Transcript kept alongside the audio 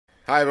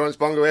Hi everyone, it's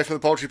Bongo here from the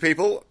Poultry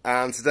People,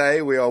 and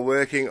today we are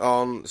working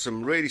on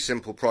some really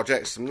simple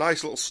projects, some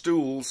nice little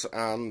stools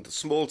and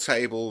small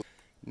tables.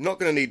 Not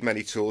going to need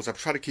many tools. I've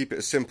tried to keep it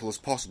as simple as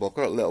possible. I've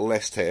got a little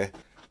list here.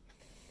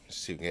 Let's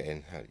see if we can get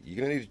in. You're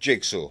going to need a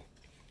jigsaw.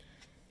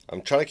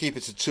 I'm trying to keep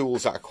it to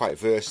tools that are quite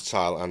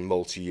versatile and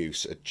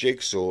multi-use. A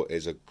jigsaw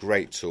is a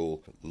great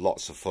tool,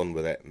 lots of fun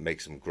with it,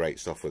 make some great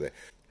stuff with it.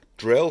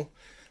 Drill.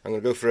 I'm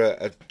going to go for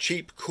a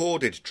cheap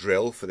corded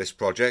drill for this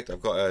project.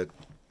 I've got a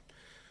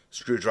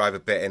screwdriver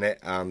bit in it,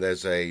 and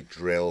there's a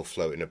drill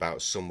floating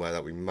about somewhere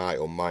that we might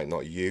or might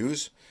not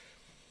use.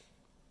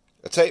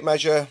 A tape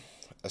measure,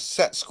 a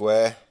set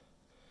square,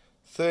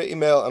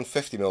 30mm and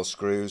 50mm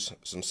screws,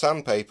 some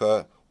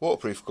sandpaper,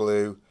 waterproof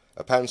glue,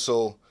 a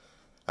pencil,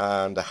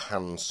 and a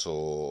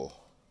handsaw.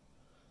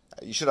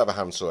 You should have a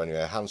handsaw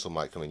anyway. A handsaw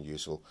might come in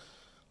useful.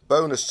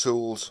 Bonus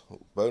tools,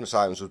 bonus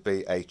items would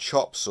be a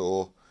chop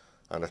saw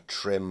and a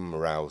trim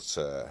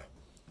router.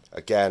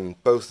 Again,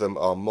 both of them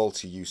are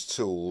multi-use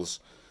tools,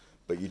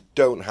 but you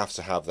don't have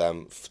to have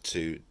them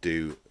to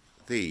do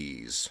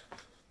these.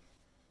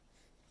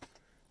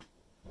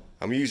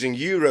 I'm using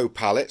Euro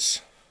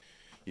pallets.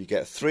 You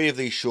get 3 of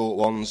these short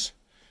ones,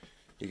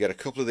 you get a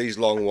couple of these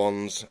long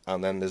ones,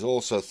 and then there's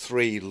also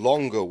 3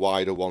 longer,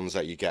 wider ones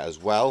that you get as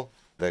well.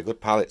 They're good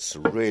pallets,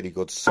 really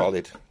good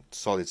solid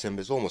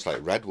timbers, almost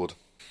like redwood.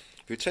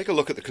 If you take a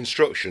look at the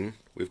construction,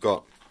 we've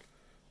got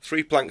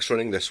 3 planks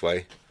running this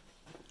way,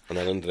 and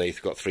then underneath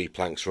we've got 3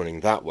 planks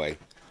running that way.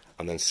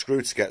 And then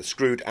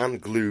screwed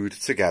and glued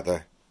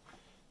together.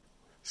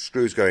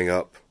 Screws going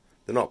up.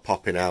 They're not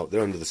popping out.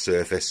 They're under the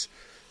surface.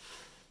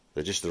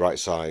 They're just the right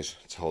size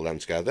to hold them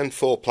together. Then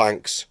 4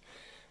 planks.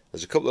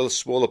 There's a couple of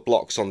smaller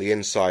blocks on the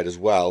inside as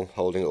well,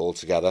 holding it all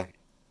together.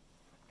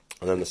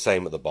 And then the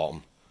same at the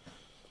bottom.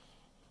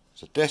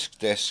 So disc,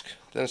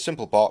 then a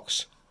simple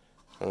box,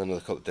 and then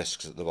another couple of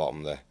discs at the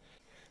bottom there.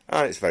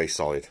 And it's very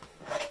solid.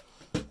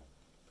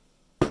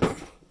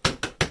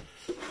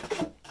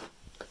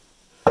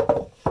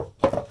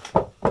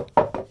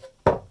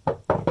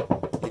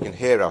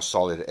 Hear how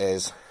solid it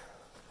is.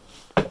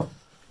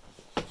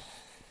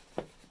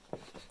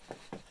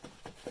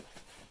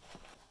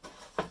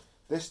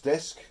 This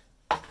disc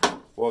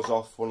was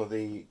off one of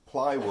the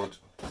plywood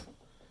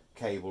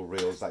cable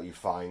reels that you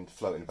find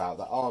floating about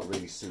that aren't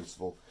really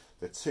suitable.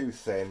 They're too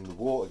thin, the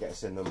water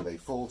gets in them, they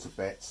fall to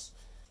bits.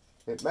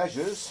 It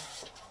measures,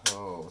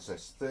 what's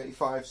this,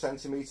 35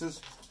 centimetres,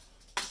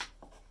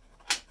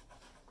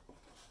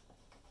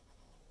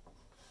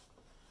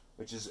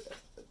 which is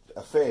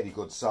a fairly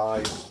good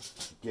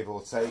size, give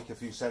or take a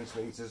few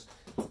centimetres.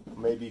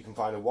 Maybe you can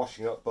find a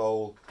washing up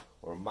bowl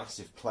or a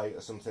massive plate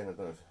or something. I don't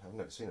know, I've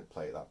never seen a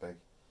plate that big.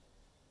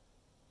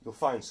 You'll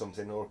find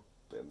something, or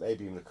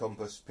maybe even a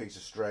compass, piece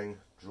of string,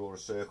 draw a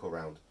circle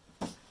round.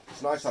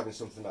 It's nice having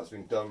something that's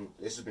been done.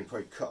 This has been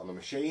probably cut on a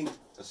machine,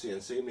 a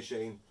CNC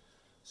machine,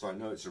 so I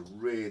know it's a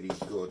really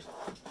good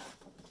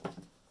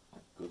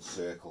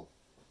circle.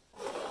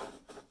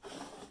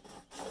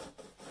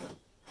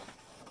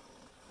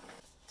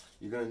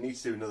 You're going to need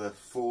to do another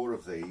 4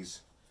 of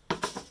these.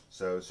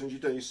 So as soon as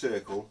you've done your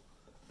circle,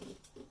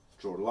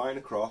 draw a line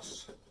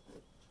across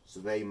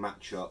so they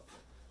match up,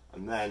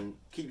 and then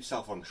keep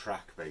yourself on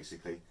track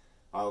basically.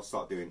 I'll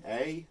start doing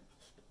A,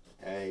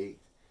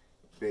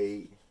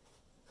 B,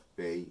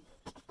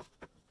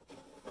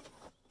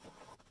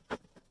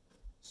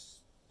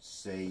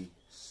 C,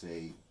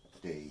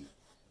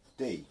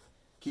 D.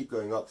 Keep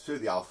going up through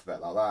the alphabet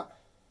like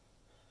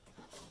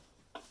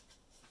that,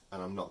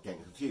 and I'm not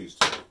getting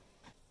confused.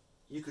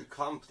 You could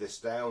clamp this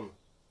down.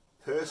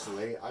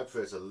 Personally, I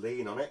prefer to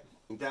lean on it.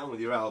 Down with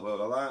your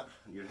elbow like that.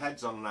 Your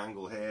head's on an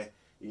angle here.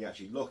 You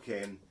actually look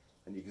in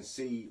and you can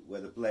see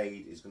where the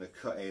blade is going to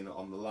cut in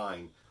on the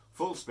line.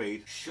 Full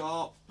speed,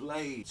 sharp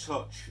blade,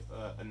 touch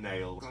a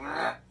nail.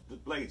 The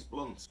blade's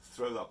blunt.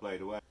 Throw that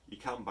blade away. You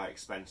can buy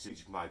expensive.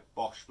 You can buy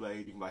Bosch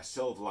blade. You can buy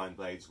Silverline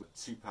blades with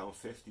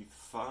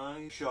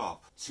 £2.55.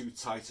 Sharp. Too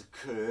tight a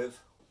curve.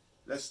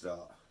 Let's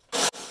start.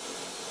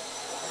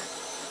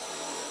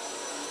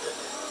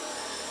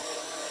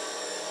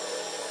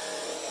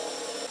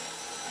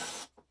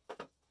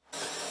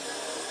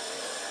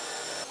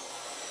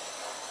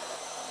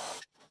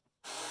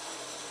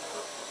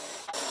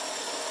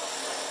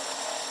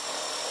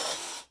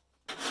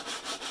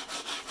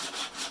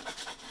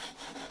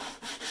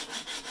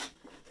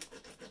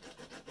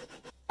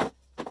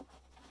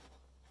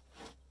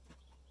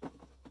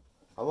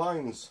 Our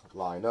lines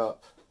line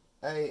up,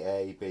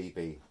 A, B,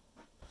 B.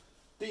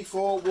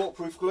 D4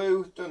 waterproof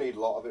glue, don't need a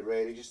lot of it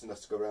really, just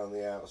enough to go around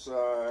the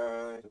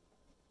outside.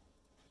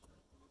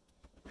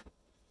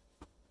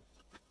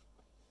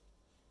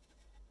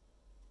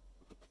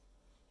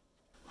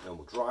 And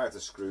we'll drive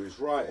the screws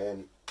right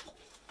in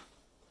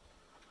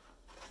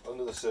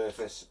under the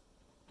surface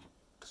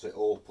so it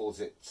all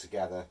pulls it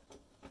together.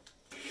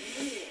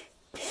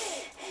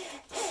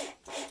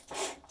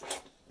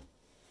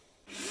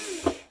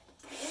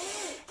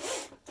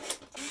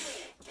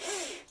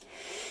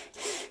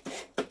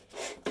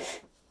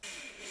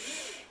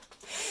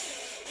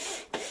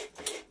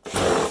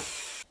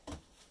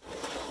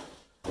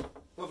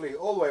 Lovely,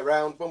 all the way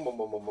around, bum bum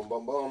bum bum bum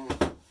bum bum.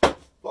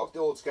 Locked it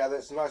all together,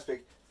 it's a nice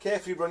big,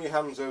 carefully run your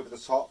hands over the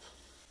top.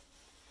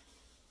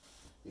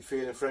 You're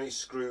feeling for any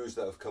screws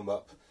that have come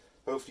up.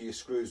 Hopefully your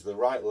screws are the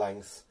right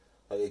length,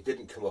 that they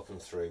didn't come up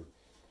and through.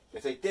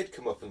 If they did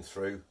come up and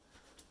through,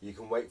 you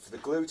can wait for the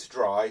glue to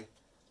dry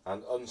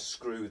and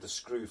unscrew the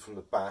screw from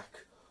the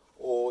back,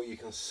 or you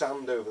can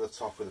sand over the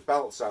top with a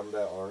belt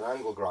sander or an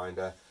angle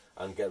grinder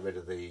and get rid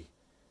of the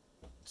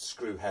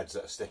screw heads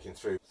that are sticking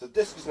through. So the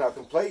disc is now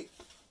complete.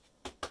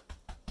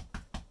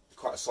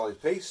 Quite a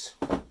solid piece.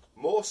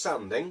 More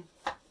sanding,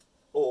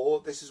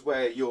 or this is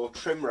where your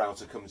trim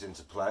router comes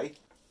into play.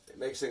 It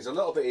makes things a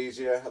little bit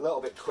easier, a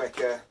little bit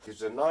quicker,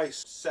 gives a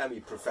nice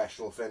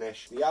semi-professional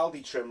finish. The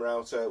Aldi trim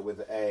router with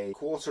a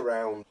 1/4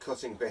 round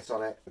cutting bit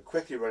on it.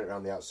 Quickly run it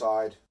around the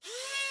outside.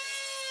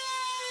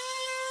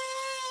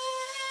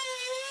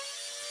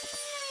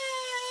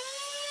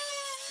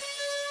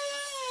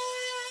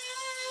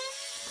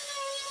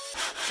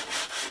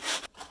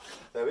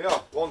 There we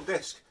are, one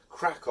disc.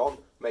 Crack on,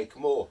 make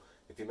more.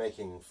 If you're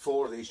making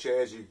 4 of these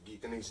chairs, you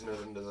can use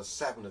another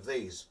 7 of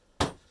these.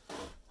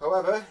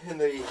 However, in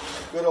the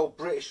good old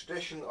British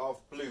tradition of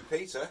Blue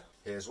Peter,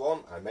 here's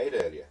one I made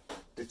earlier.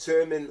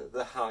 Determine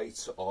the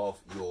height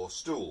of your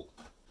stool.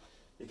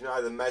 You can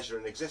either measure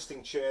an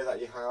existing chair that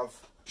you have,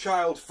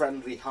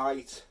 child-friendly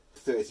height,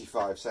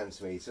 35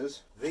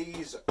 centimetres.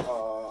 These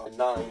are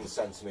 9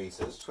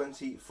 centimetres,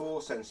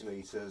 24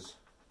 centimetres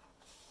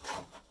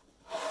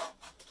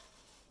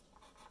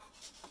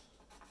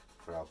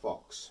for our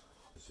box.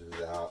 So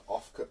they are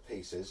off-cut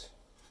pieces.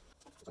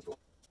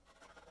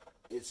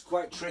 It's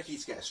quite tricky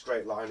to get a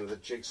straight line with a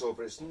jigsaw,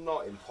 but it's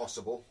not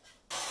impossible.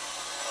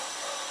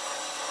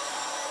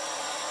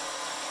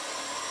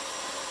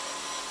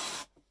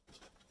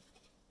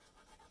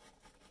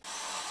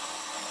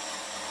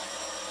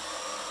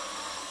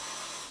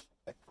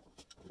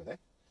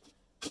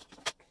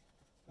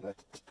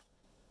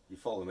 You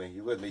follow me,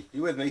 you with me,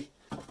 you with me?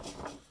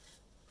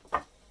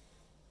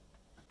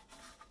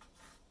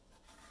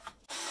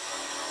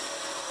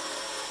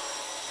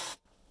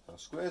 Our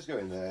squares go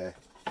in there.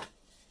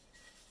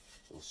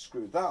 We'll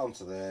screw that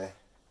onto there,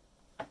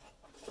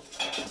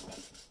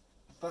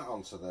 that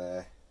onto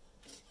there,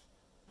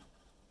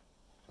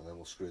 and then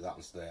we'll screw that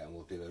onto there, and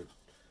we'll do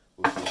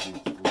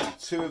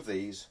 2 of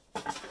these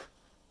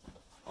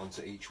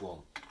onto each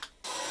one.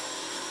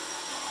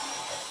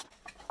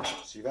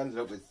 So you've ended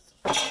up with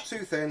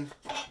 2 thin,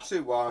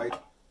 2 wide,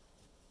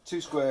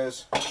 2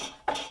 squares,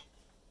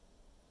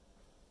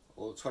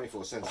 all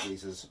 24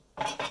 centimetres,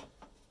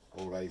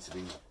 all ready to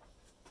be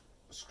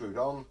screwed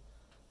on.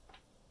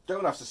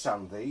 Don't have to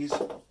sand these.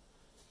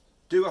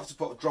 Do have to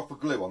put a drop of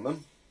glue on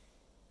them.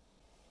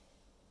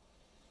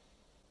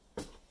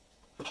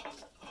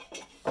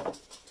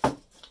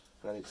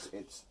 And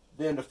it's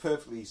near enough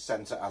perfectly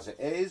centre as it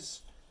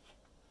is.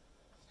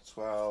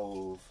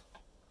 12,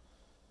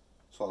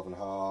 12 and a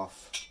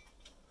half,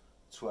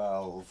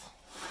 12,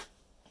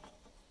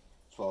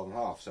 12 and a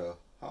half. So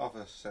half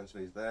a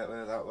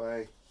centimetre that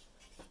way.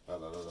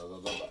 I'm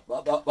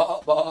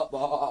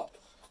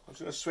just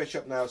going to switch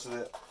up now to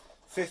the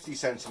 50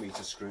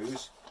 centimetre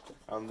screws,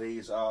 and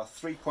these are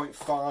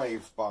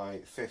 3.5 by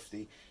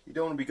 50. You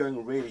don't want to be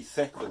going really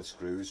thick with the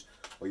screws,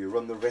 or you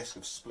run the risk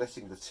of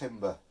splitting the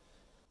timber.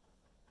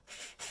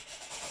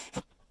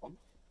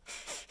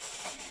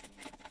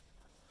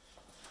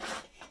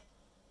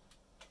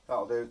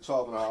 That'll do,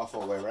 12 and a half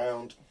all the way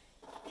around.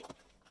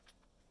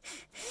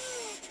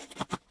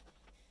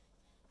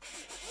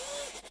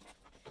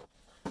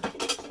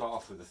 Start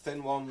off with the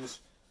thin ones.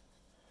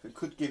 We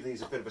could give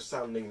these a bit of a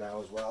sanding now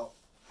as well,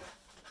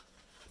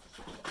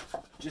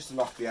 just to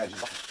knock the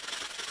edges off.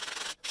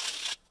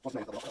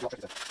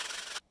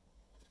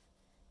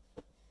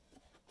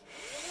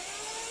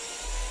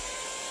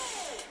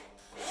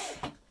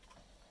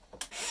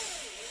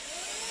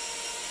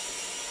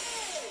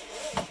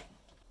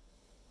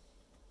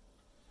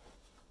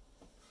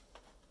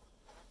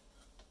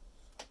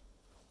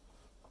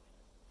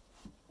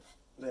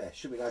 There,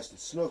 should be nice and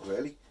snug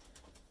really.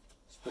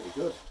 It's pretty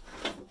good.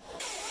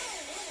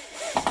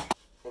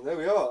 And there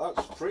we are,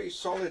 that's pretty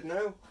solid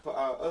now. Put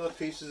our other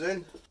pieces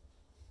in.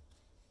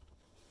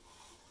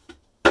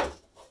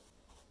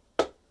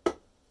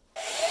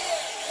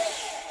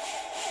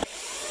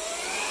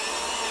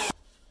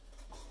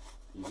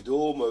 You could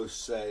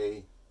almost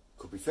say,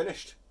 could be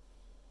finished.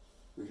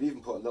 We could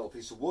even put a little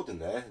piece of wood in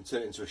there and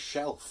turn it into a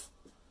shelf.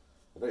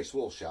 A very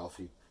small shelf.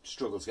 You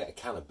struggle to get a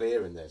can of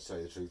beer in there, to tell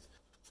you the truth.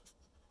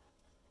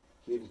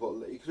 You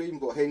could even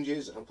put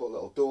hinges and put a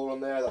little door on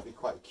there, that'd be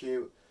quite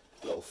cute.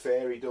 A little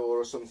fairy door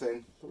or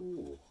something.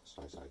 Ooh, that's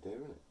a nice idea,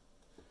 isn't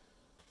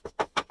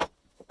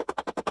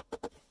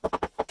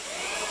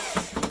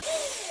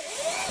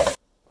it?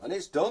 And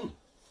it's done.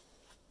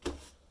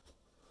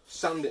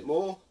 Sand it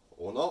more,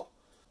 or not.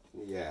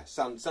 Yeah,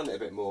 sand it a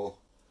bit more.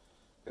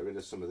 Get rid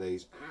of some of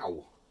these. Ow!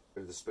 Get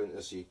rid of the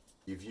splinters.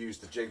 You've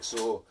used the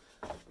jigsaw.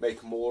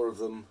 Make more of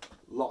them.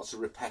 Lots of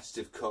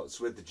repetitive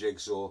cuts with the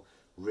jigsaw.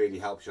 Really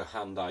helps your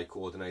hand-eye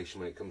coordination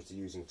when it comes to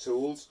using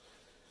tools.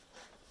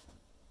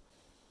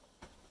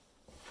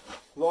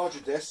 larger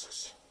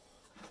discs,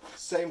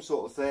 same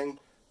sort of thing,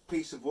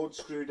 piece of wood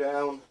screwed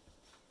down,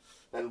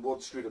 then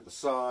wood screwed at the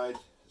side,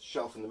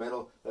 shelf in the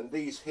middle, and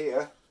these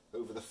here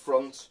over the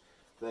front,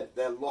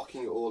 they're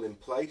locking it all in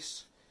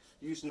place.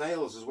 Use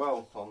nails as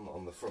well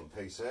on the front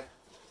piece here.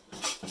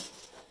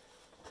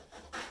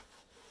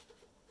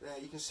 There,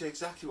 you can see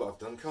exactly what I've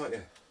done, can't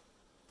you?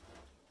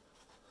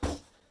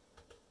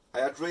 I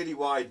had really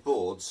wide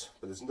boards,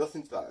 but there's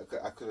nothing to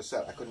that. I could have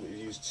said I couldn't have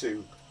used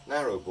two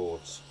narrow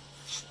boards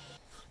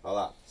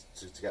like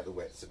that to get the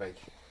width to make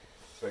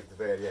the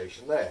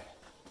variation there.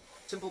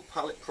 Simple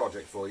pallet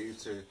project for you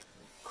to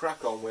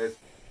crack on with,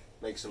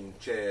 make some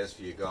chairs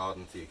for your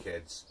garden, for your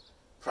kids,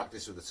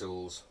 practice with the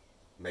tools,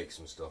 make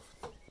some stuff.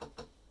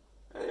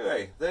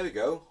 Anyway, there we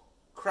go.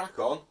 Crack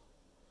on,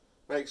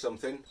 make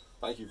something.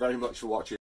 Thank you very much for watching.